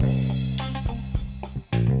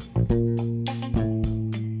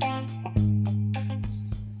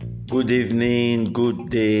Good evening, good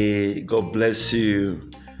day. God bless you.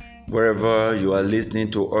 Wherever you are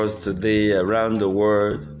listening to us today around the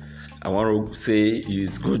world, I want to say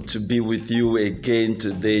it's good to be with you again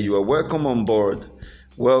today. You are welcome on board.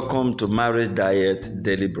 Welcome to Marriage Diet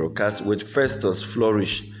Daily Broadcast with Festus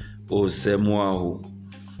Flourish Osemuahu.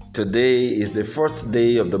 Today is the fourth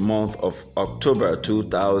day of the month of October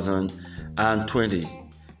 2020.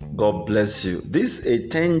 God bless you. This is a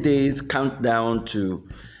 10 days countdown to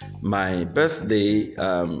my birthday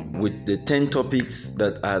with the 10 topics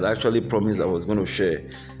that I had actually promised I was going to share.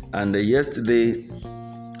 And yesterday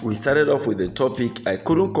we started off with a topic. I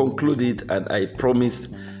couldn't conclude it, and I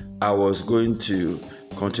promised I was going to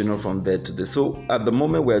continue from there today. So at the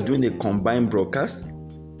moment we are doing a combined broadcast,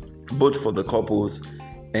 both for the couples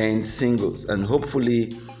and singles, and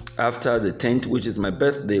hopefully after the 10th, which is my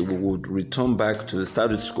birthday, we would return back to the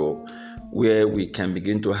status quo where we can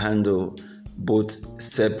begin to handle both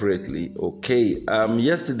separately. Okay.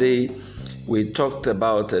 Yesterday we talked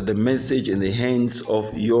about the message in the hands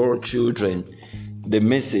of your children. The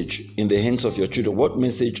message in the hands of your children. What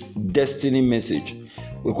message? Destiny message.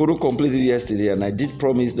 We couldn't complete it yesterday, and I did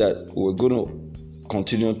promise that we're going to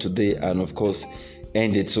continue today and of course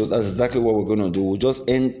end it. So that's exactly what we're going to do. We'll just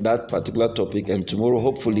end that particular topic, and tomorrow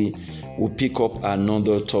hopefully we'll pick up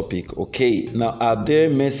another topic. Okay. Now, are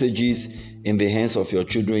there messages in the hands of your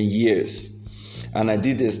children? Yes. And I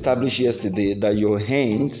did establish yesterday that your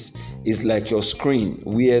hands is like your screen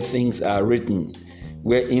where things are written,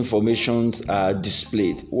 where informations are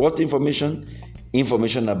displayed. What information?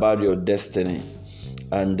 Information about your destiny.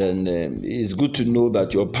 And then it's good to know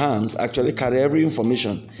that your palms actually carry every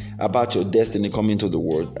information about your destiny coming to the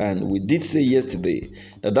world. And we did say yesterday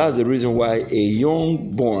that that's the reason why a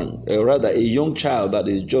young child that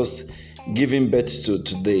is just giving birth to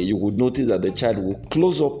today, you would notice that the child will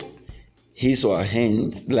close up his or her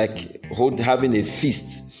hands, like having a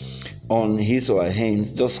fist on his or her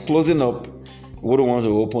hands, just closing up, wouldn't want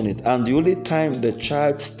to open it. And the only time the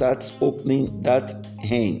child starts opening that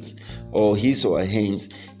hands or his or her hands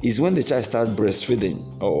is when the child starts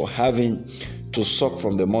breastfeeding or having to suck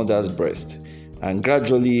from the mother's breast, and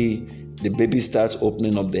gradually the baby starts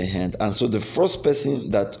opening up their hand. And so the first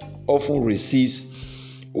person that often receives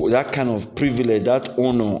that kind of privilege, that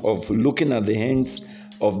honor of looking at the hands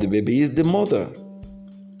of the baby is the mother,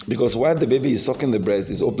 because while the baby is sucking the breast,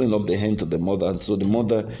 is opening up the hand to the mother, and so the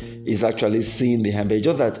mother is actually seeing the hand. But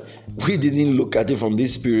just that we didn't look at it from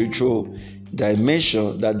this spiritual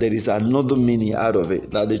dimension, that there is another meaning out of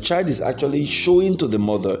it, that the child is actually showing to the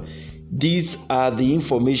mother, these are the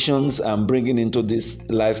informations I'm bringing into this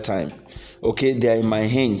lifetime. Okay, they are in my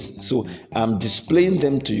hands, so I'm displaying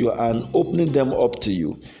them to you and opening them up to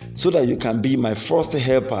you so that you can be my first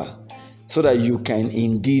helper, so that you can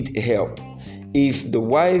indeed help. If the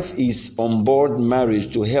wife is on board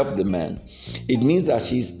marriage to help the man, it means that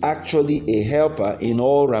she's actually a helper in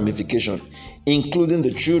all ramifications, including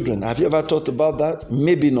the children. Have you ever thought about that?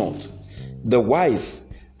 Maybe not. The wife,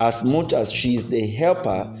 as much as she's the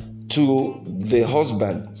helper to the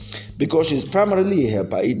husband, because she's primarily a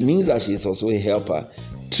helper, it means that she's also a helper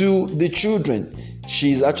to the children.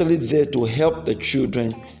 She's actually there to help the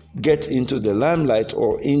children get into the limelight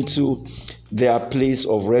or into their place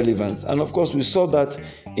of relevance. And of course, we saw that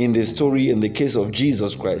in the story, in the case of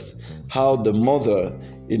Jesus Christ, how the mother,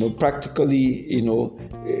 practically,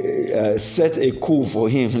 set a coup for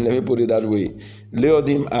him. Let me put it that way. Lured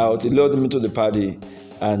him out, lured him into the party,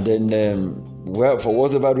 and then, for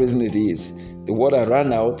whatever reason it is, the water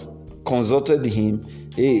ran out, consulted him.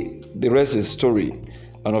 Hey, the rest is story.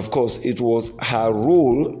 And of course, it was her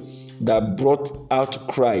role that brought out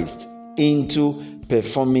Christ into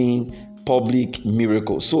performing public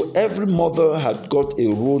miracles. So every mother had got a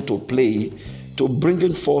role to play to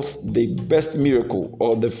bringing forth the best miracle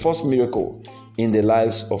or the first miracle in the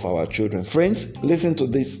lives of our children. Friends, listen to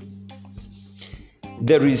this.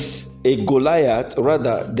 There is a Goliath,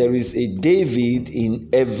 there is a David in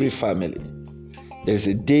every family. There is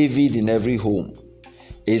a David in every home.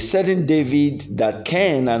 A certain David that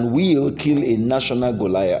can and will kill a national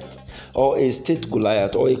Goliath, or a state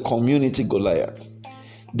Goliath, or a community Goliath.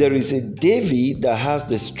 There is a David that has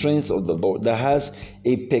the strength of the Lord, that has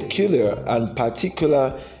a peculiar and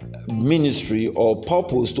particular ministry or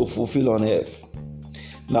purpose to fulfill on earth.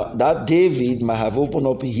 Now, that David might have opened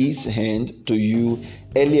up his hand to you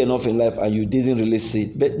early enough in life and you didn't really see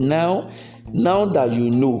it. But now that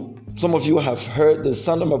you know, some of you have heard the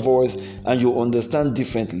sound of my voice and you understand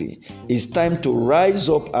differently. It's time to rise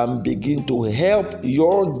up and begin to help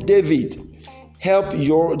your David. Help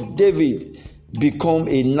your David become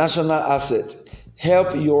a national asset.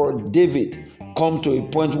 Help your David come to a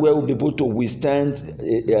point where we'll be able to withstand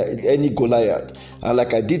any Goliath. And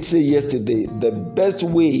like I did say yesterday, the best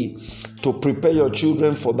way to prepare your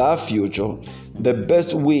children for that future, the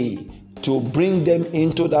best way to bring them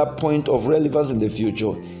into that point of relevance in the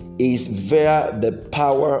future is via the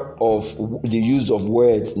power of the use of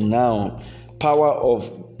words now, power of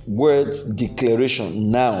words declaration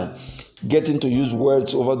now. Getting to use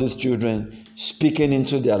words over these children, speaking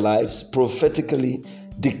into their lives prophetically,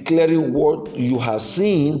 declaring what you have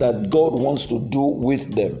seen that God wants to do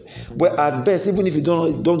with them. Well, at best, even if you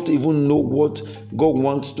don't even know what God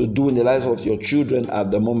wants to do in the lives of your children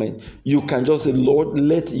at the moment, you can just say, Lord,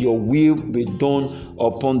 let your will be done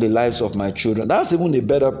upon the lives of my children. That's even a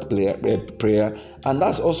better prayer, and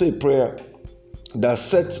that's also a prayer that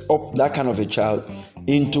sets up that kind of a child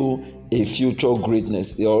into a future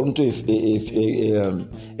greatness, or into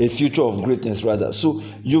a future of greatness rather. So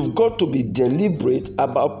you've got to be deliberate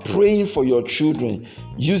about praying for your children,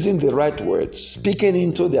 using the right words, speaking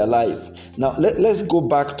into their life. Now let's go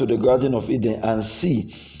back to the Garden of Eden and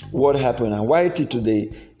see what happened and why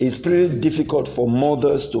today it's pretty difficult for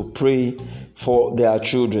mothers to pray for their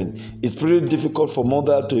children. It's pretty difficult for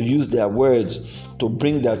mothers to use their words to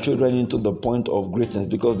bring their children into the point of greatness,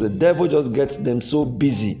 because the devil just gets them so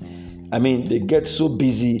busy. I mean, they get so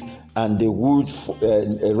busy and they would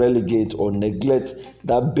relegate or neglect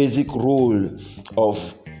that basic role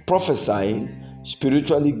of prophesying,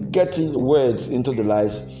 spiritually getting words into the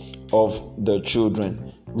lives of the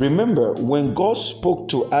children. Remember, when God spoke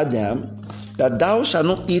to Adam that thou shalt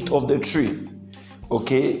not eat of the tree,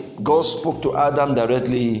 okay, God spoke to Adam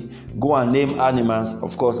directly, go and name animals.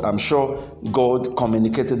 Of course, I'm sure God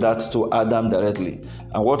communicated that to Adam directly.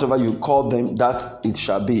 And whatever you call them, that it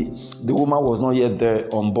shall be. The woman was not yet there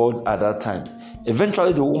on board at that time.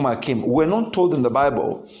 Eventually, the woman came. We're not told in the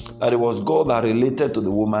Bible that it was God that related to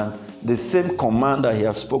the woman the same command that he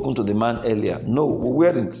had spoken to the man earlier. No, we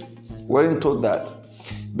weren't told that.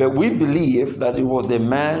 But we believe that it was the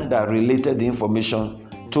man that related the information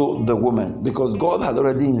to the woman, because God had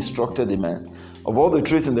already instructed the man, of all the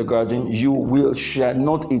trees in the garden you shall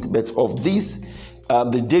not eat, but of this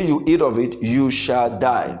the day you eat of it you shall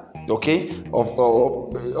die. Okay,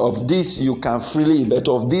 of this you can freely eat, but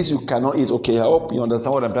of this you cannot eat. Okay, I hope you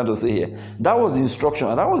understand what I'm trying to say here. That was the instruction,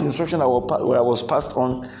 and that was the instruction that was passed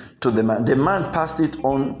on to the man. The man passed it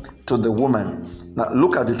on to the woman. Now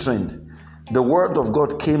look at the trend. The word of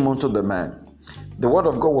God came unto the man. The word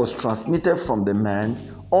of God was transmitted from the man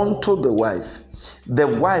unto the wife. The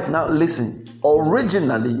wife, now listen,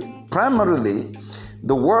 originally, primarily,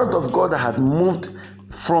 the word of God had moved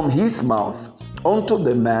from his mouth unto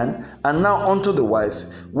the man and now unto the wife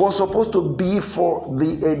was supposed to be for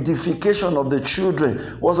the edification of the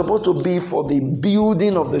children, was supposed to be for the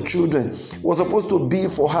building of the children, was supposed to be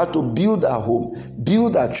for her to build her home,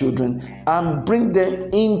 build her children, and bring them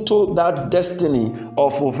into that destiny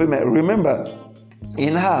of fulfillment. Remember,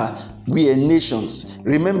 in her we are nations.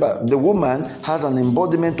 Remember, the woman has an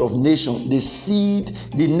embodiment of nation, the seed,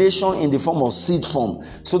 the nation in the form of seed form.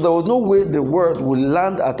 So there was no way the word would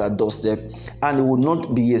land at her doorstep and it would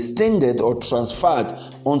not be extended or transferred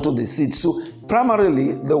onto the seed. So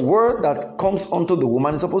primarily, the word that comes onto the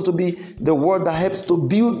woman is supposed to be the word that helps to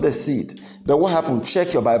build the seed. But what happened?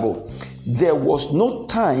 Check your Bible. There was no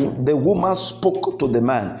time the woman spoke to the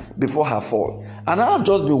man before her fall. And I have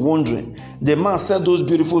just been wondering, the man said those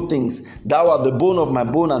beautiful things, thou art the bone of my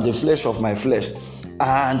bone and the flesh of my flesh.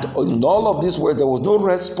 And in all of these words, there was no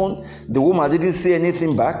response. The woman didn't say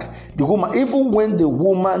anything back. The woman, even when the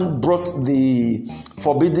woman brought the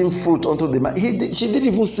forbidden fruit onto the man, she didn't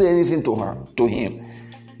even say anything to him.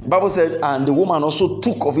 The Bible said, and the woman also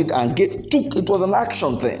took of it and took. It was an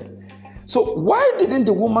action thing. So why didn't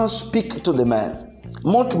the woman speak to the man?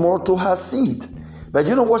 Much more to her seed. But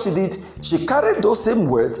you know what she did? She carried those same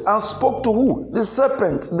words and spoke to who? The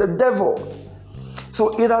serpent, the devil.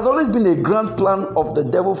 So it has always been a grand plan of the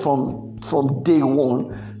devil from day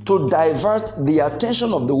one to divert the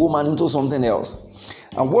attention of the woman into something else.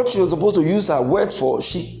 And what she was supposed to use her word for,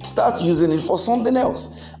 she starts using it for something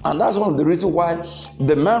else. And that's one of the reasons why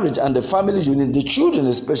the marriage and the family unit, the children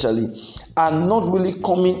especially, are not really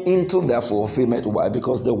coming into their fulfillment. Why?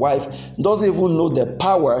 Because the wife doesn't even know the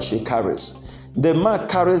power she carries. The man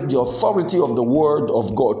carries the authority of the word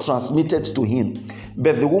of God transmitted to him,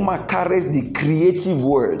 but the woman carries the creative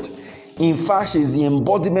word. In fact, she is the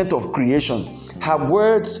embodiment of creation. Her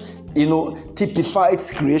words,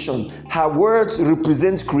 typifies creation. Her words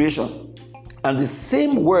represent creation. and the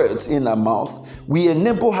same words in our mouth will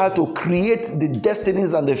enable her to create the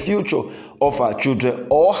destinies and the future of our children,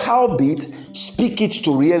 or howbeit speak it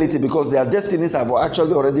to reality, because their destinies have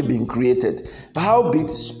actually already been created. Howbeit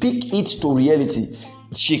speak it to reality.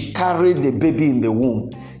 She carried the baby in the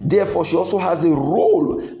womb. Therefore, she also has a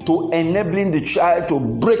role to enabling the child to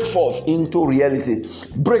break forth into reality,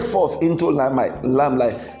 break forth into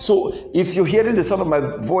lamplight. So, if you're hearing the sound of my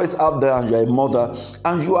voice out there and you're a mother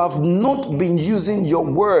and you have not been using your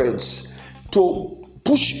words to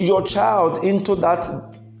push your child into that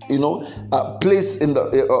place in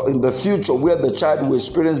the future where the child will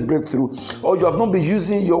experience breakthrough, or you have not been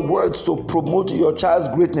using your words to promote your child's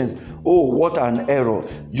greatness, oh, what an error.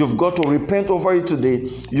 You've got to repent over it today.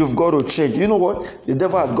 You've got to change. You know what? The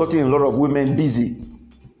devil had gotten a lot of women busy.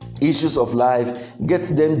 Issues of life get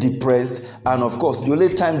them depressed, and of course the only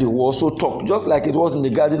time they will also talk, just like it was in the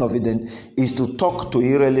Garden of Eden, is to talk to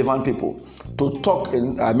irrelevant people. To talk,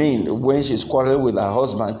 when she's quarreling with her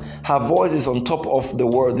husband, her voice is on top of the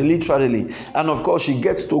world, literally, and of course she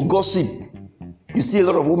gets to gossip. You see a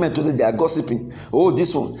lot of women today, they are gossiping. Oh,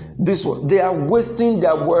 this one. They are wasting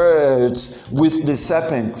their words with the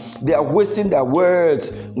serpent. They are wasting their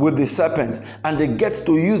words with the serpent. And they get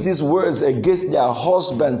to use these words against their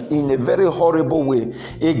husbands in a very horrible way.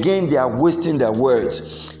 Again, they are wasting their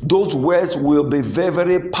words. Those words will be very,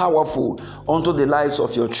 very powerful unto the lives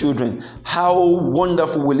of your children. How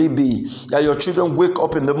wonderful will it be that your children wake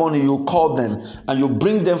up in the morning, you call them, and you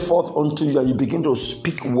bring them forth unto you, and you begin to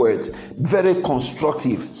speak words. Very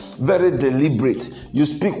constructive, very deliberate. You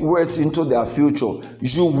speak words into their future.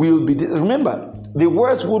 You will be. Remember, the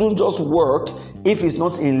words wouldn't just work if it's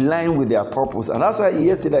not in line with their purpose. And that's why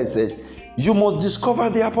yesterday I said, you must discover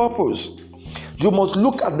their purpose. You must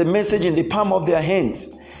look at the message in the palm of their hands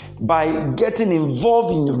by getting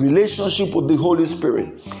involved in a relationship with the Holy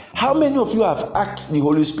Spirit. How many of you have asked the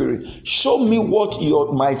Holy Spirit, show me what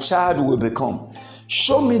my child will become?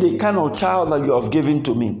 Show me the kind of child that you have given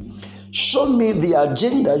to me. Show me the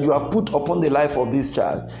agenda you have put upon the life of this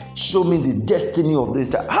child. Show me the destiny of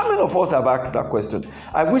this child. How many of us have asked that question?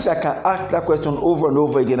 I wish I can ask that question over and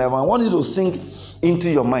over again. I want it to sink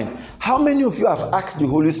into your mind. How many of you have asked the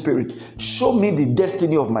Holy Spirit, show me the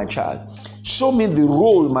destiny of my child? Show me the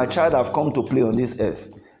role my child have come to play on this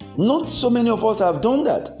earth. Not so many of us have done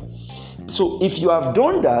that. So if you have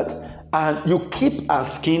done that and you keep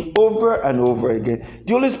asking over and over again,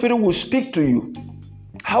 the Holy Spirit will speak to you.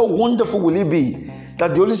 How wonderful will it be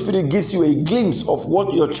that the Holy Spirit gives you a glimpse of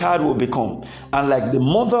what your child will become. And like the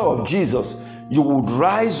mother of Jesus, you would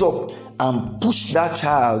rise up and push that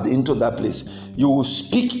child into that place. You will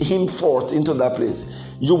speak him forth into that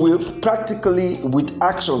place. You will practically, with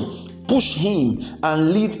action, push him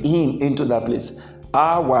and lead him into that place.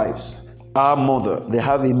 Our wives, our mother, they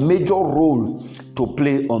have a major role to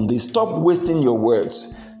play on this. Stop wasting your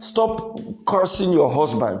words. Stop cursing your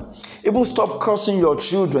husband. Even stop cursing your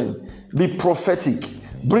children. Be prophetic.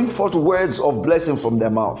 Bring forth words of blessing from their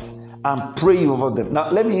mouth and pray over them. Now,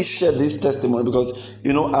 let me share this testimony because,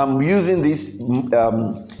 I'm using this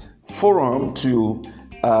forum to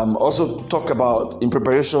also talk about, in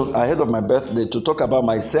preparation ahead of my birthday, to talk about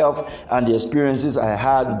myself and the experiences I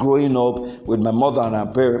had growing up with my mother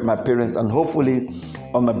and my parents, and hopefully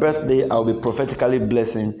on my birthday I'll be prophetically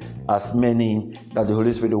blessing as many that the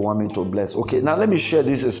Holy Spirit will want me to bless. Okay, now let me share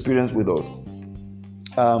this experience with us.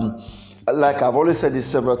 Like I've always said this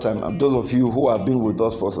several times, those of you who have been with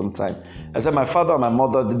us for some time, I said my father and my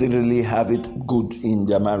mother didn't really have it good in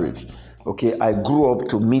their marriage. Okay, I grew up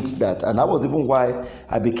to meet that, and that was even why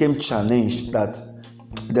I became challenged that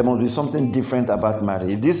there must be something different about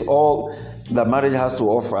marriage. This all that marriage has to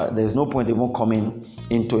offer, there's no point even coming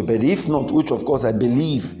into it. But if not, which of course I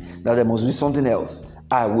believe that there must be something else,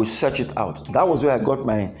 I will search it out. That was where I got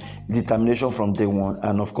my determination from day one.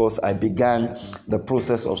 And of course, I began the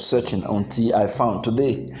process of searching until I found.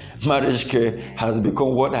 Today, marriage care has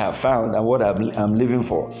become what I have found and what I'm living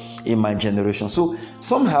for in my generation. So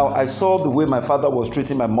somehow I saw the way my father was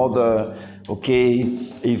treating my mother. Okay,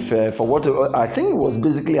 if for what I think it was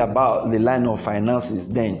basically about the line of finances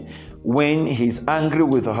then. When he's angry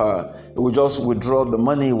with her, he will just withdraw the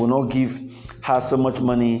money, he will not give her so much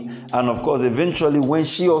money. And of course, eventually, when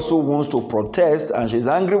she also wants to protest and she's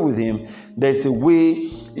angry with him, there's a way,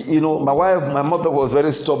 my mother was very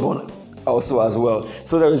stubborn also as well.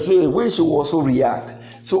 So there is a way she will also react.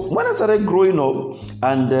 So when I started growing up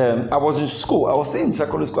and I was in school, I was staying in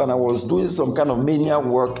secondary school and I was doing some kind of mania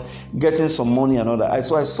work, getting some money and all that.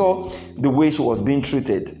 So I saw the way she was being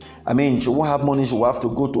treated. I mean, she won't have money, she will have to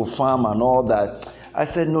go to farm and all that. I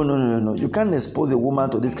said, no. You can't expose a woman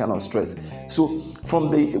to this kind of stress. So from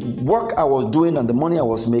the work I was doing and the money I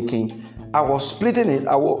was making, I was splitting it.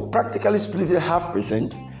 I will practically split it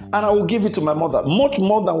 0.5%, and I will give it to my mother, much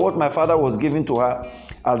more than what my father was giving to her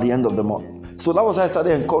at the end of the month. So that was how I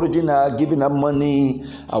started encouraging her, giving her money.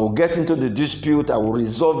 I will get into the dispute, I will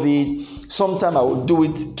resolve it. Sometimes I will do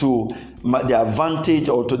it to the advantage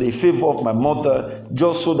or to the favor of my mother,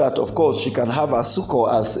 just so that, of course, she can have her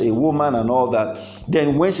succor as a woman and all that.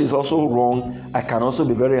 Then when she's also wrong, I can also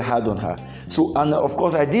be very hard on her. So, and of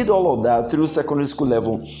course, I did all of that through secondary school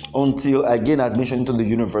level until I gained admission into the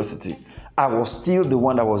university. I was still the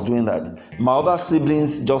one that was doing that. My other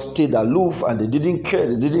siblings just stayed aloof and they didn't care,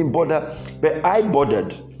 they didn't bother. But I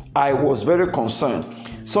bothered. I was very concerned.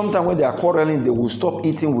 Sometimes when they are quarreling, they will stop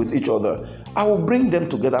eating with each other. I will bring them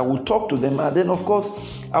together, I will talk to them, and then of course,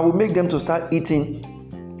 I will make them to start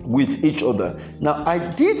eating with each other. Now,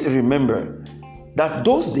 I did remember that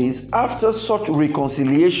those days, after such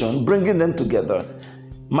reconciliation, bringing them together,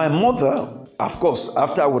 my mother, of course,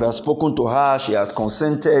 after I would have spoken to her, she had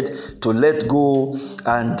consented to let go,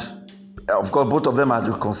 and of course, both of them had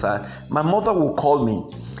reconciled. My mother will call me,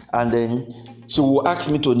 and then she will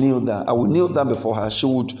ask me to kneel down. I will kneel down before her. She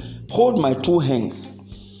would hold my two hands.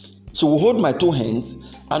 She will hold my two hands,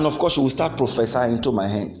 and of course, she will start prophesying into my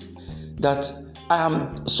hands that I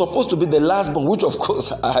am supposed to be the last born, which of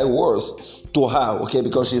course I was to her, okay,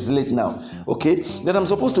 because she's late now, okay, that I'm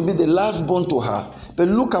supposed to be the last born to her. But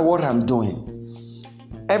look at what I'm doing.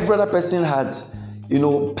 Every other person had,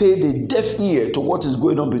 paid a deaf ear to what is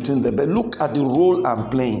going on between them. But look at the role I'm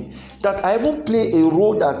playing. That I even play a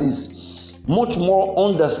role that is much more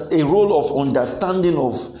a role of understanding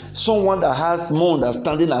of someone that has more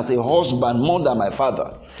understanding as a husband more than my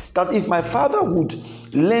father. That if my father would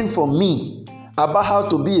learn from me about how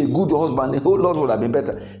to be a good husband, the whole lot would have been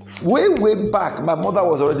better. Way back, my mother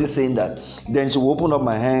was already saying that. Then she will open up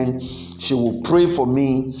my hand, she will pray for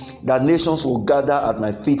me, that nations will gather at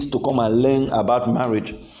my feet to come and learn about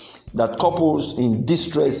marriage. That couples in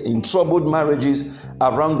distress, in troubled marriages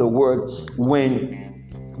around the world, when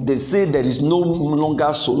they say there is no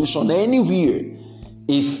longer solution anywhere,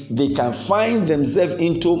 if they can find themselves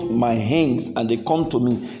into my hands and they come to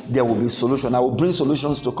me, there will be solution. I will bring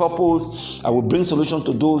solutions to couples. I will bring solutions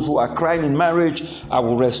to those who are crying in marriage. I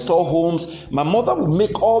will restore homes. My mother will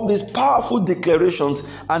make all these powerful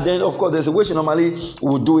declarations, and then of course there's a way she normally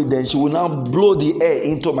will do it. Then she will now blow the air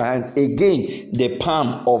into my hands, again the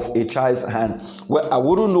palm of a child's hand. Well, I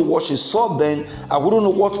wouldn't know what she saw then. I wouldn't know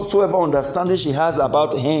whatsoever understanding she has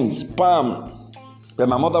about hands, palm. But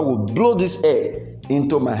my mother will blow this air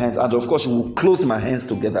into my hands, and of course she will close my hands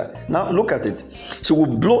together. Now look at it. She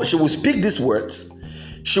will speak these words.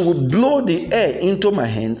 She will blow the air into my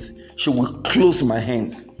hands. She will close my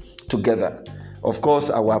hands together. Of course,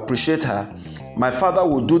 I will appreciate her. My father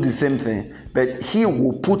will do the same thing, but he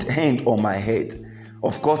will put hand on my head.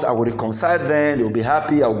 Of course, I will reconcile them. They will be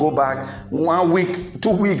happy. I'll go back 1 week, 2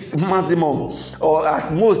 weeks maximum, or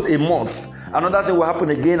at most a month. Another thing will happen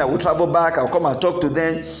again. I will travel back. I'll come and talk to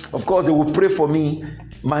them. Of course, they will pray for me.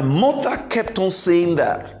 My mother kept on saying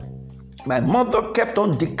that. My mother kept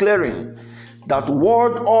on declaring that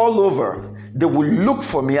word all over. They will look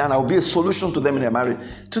for me and I will be a solution to them in their marriage.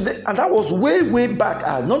 And that was way back.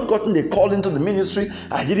 I had not gotten the call into the ministry.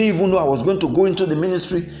 I didn't even know I was going to go into the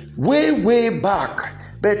ministry. Way back.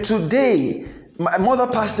 But today, my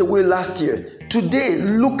mother passed away last year. Today,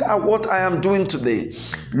 look at what I am doing today.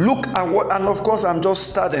 Look at what, and of course, I'm just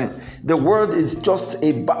starting. The word is just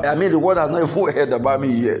the word has not even heard about me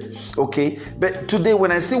yet. Okay? But today,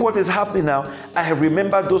 when I see what is happening now, I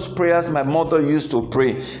remember those prayers my mother used to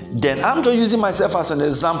pray. Then I'm just using myself as an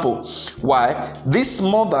example. Why?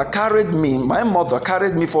 My mother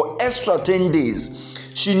carried me for extra 10 days.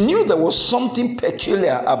 She knew there was something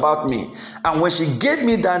peculiar about me. And when she gave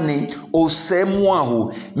me that name,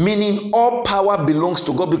 Osemwahu, meaning all power belongs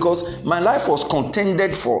to God, because my life was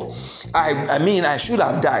contended for. I should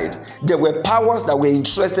have died. There were powers that were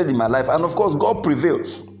interested in my life. And of course, God prevailed.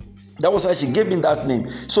 That was why she gave me that name.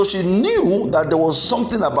 So she knew that there was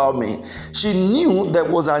something about me. She knew there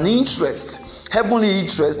was an interest, heavenly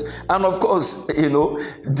interest, and of course,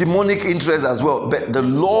 demonic interest as well. But the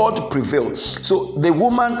Lord prevailed. So the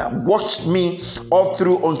woman watched me all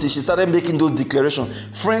through until she started making those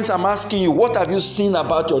declarations. Friends, I'm asking you, what have you seen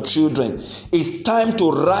about your children? It's time to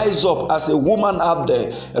rise up as a woman out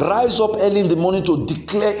there. Rise up early in the morning to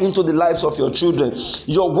declare into the lives of your children.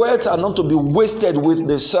 Your words are not to be wasted with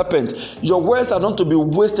the serpent. Your words are not to be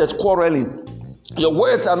wasted quarreling. Your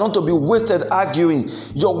words are not to be wasted arguing.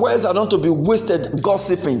 Your words are not to be wasted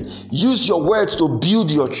gossiping. Use your words to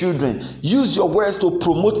build your children. Use your words to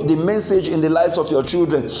promote the message in the lives of your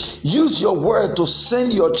children. Use your word to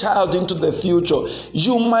send your child into the future.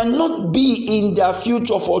 You might not be in their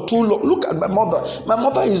future for too long. Look at my mother. My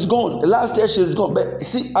mother is gone. Last year she's gone. But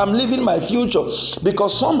see, I'm living my future,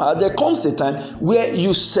 because somehow there comes a time where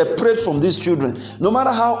you separate from these children. No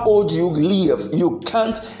matter how old you live, you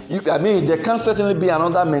can't. There can't certainly be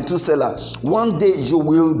another Methuselah. One day you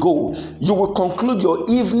will go. You will conclude your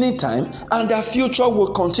evening time, and their future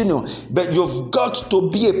will continue. But you've got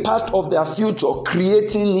to be a part of their future,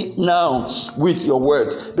 creating it now with your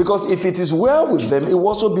words. Because if it is well with them, it will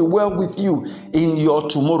also be well with you in your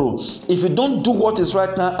tomorrow. If you don't do what is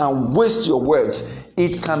right now and waste your words,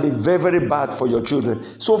 it can be very, very bad for your children.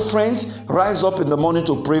 So friends, rise up in the morning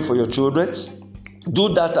to pray for your children. Do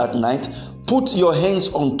that at night. Put your hands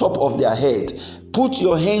on top of their head. Put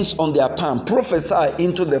your hands on their palm. Prophesy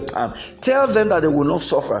into the palm. Tell them that they will not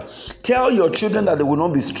suffer. Tell your children that they will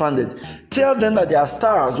not be stranded. Tell them that their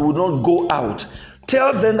stars will not go out.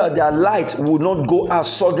 Tell them that their light will not go out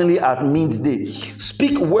suddenly at midday.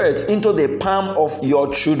 Speak words into the palm of your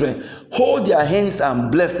children. Hold their hands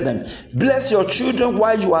and bless them. Bless your children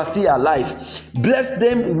while you are still alive. Bless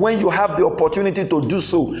them when you have the opportunity to do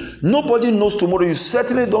so. Nobody knows tomorrow. You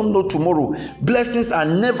certainly don't know tomorrow. Blessings are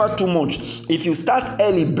never too much. If you start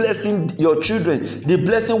early blessing your children, the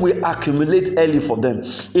blessing will accumulate early for them.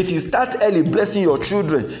 If you start early blessing your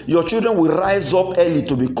children will rise up early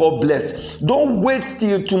to be called blessed. Don't wait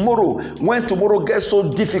till tomorrow, when tomorrow gets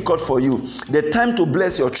so difficult for you. The time to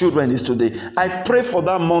bless your children is today. I pray for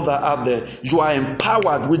that mother out there. You are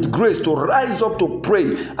empowered with grace to rise up to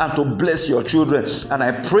pray and to bless your children. And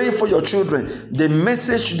I pray for your children. The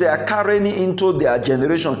message they are carrying into their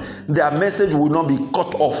generation, their message will not be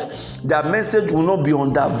cut off. Their message will not be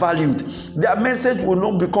undervalued. Their message will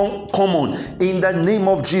not become common in the name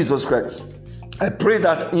of Jesus Christ. I pray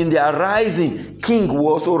that in their rising, king will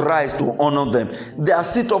also rise to honor them. Their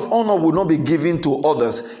seat of honor will not be given to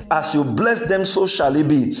others. As you bless them, so shall it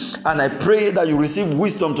be. And I pray that you receive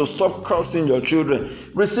wisdom to stop cursing your children.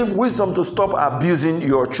 Receive wisdom to stop abusing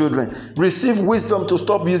your children. Receive wisdom to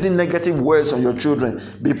stop using negative words on your children.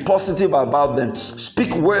 Be positive about them.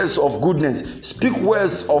 Speak words of goodness. Speak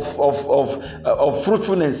words of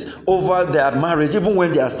fruitfulness over their marriage, even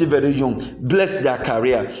when they are still very young. Bless their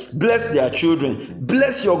career. Bless their children.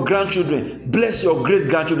 Bless your grandchildren. Bless your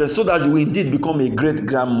great-grandchildren, so that you indeed become a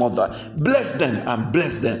great-grandmother. Bless them and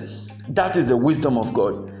bless them. That is the wisdom of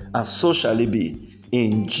God, and so shall it be.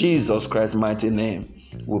 In Jesus Christ's mighty name,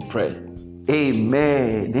 we pray.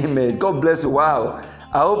 Amen. Amen. God bless you. Wow.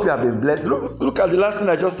 I hope you have been blessed. Look at the last thing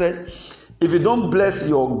I just said. If you don't bless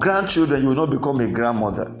your grandchildren, you will not become a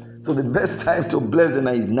grandmother. So the best time to bless them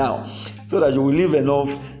is now, so that you will live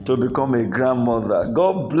enough to become a grandmother.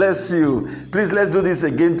 God bless you. Please, let's do this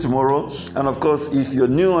again tomorrow. And of course, if you're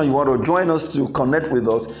new and you want to join us to connect with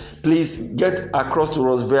us, please get across to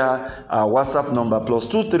us via our WhatsApp number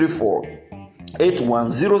 +234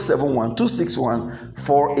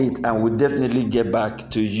 8107126148, and we'll definitely get back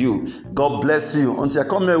to you. God bless you. Until I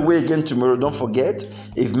come your way again tomorrow, don't forget,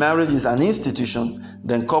 if marriage is an institution,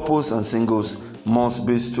 then couples and singles must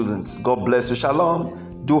be students. God bless you. Shalom.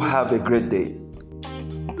 Do have a great day.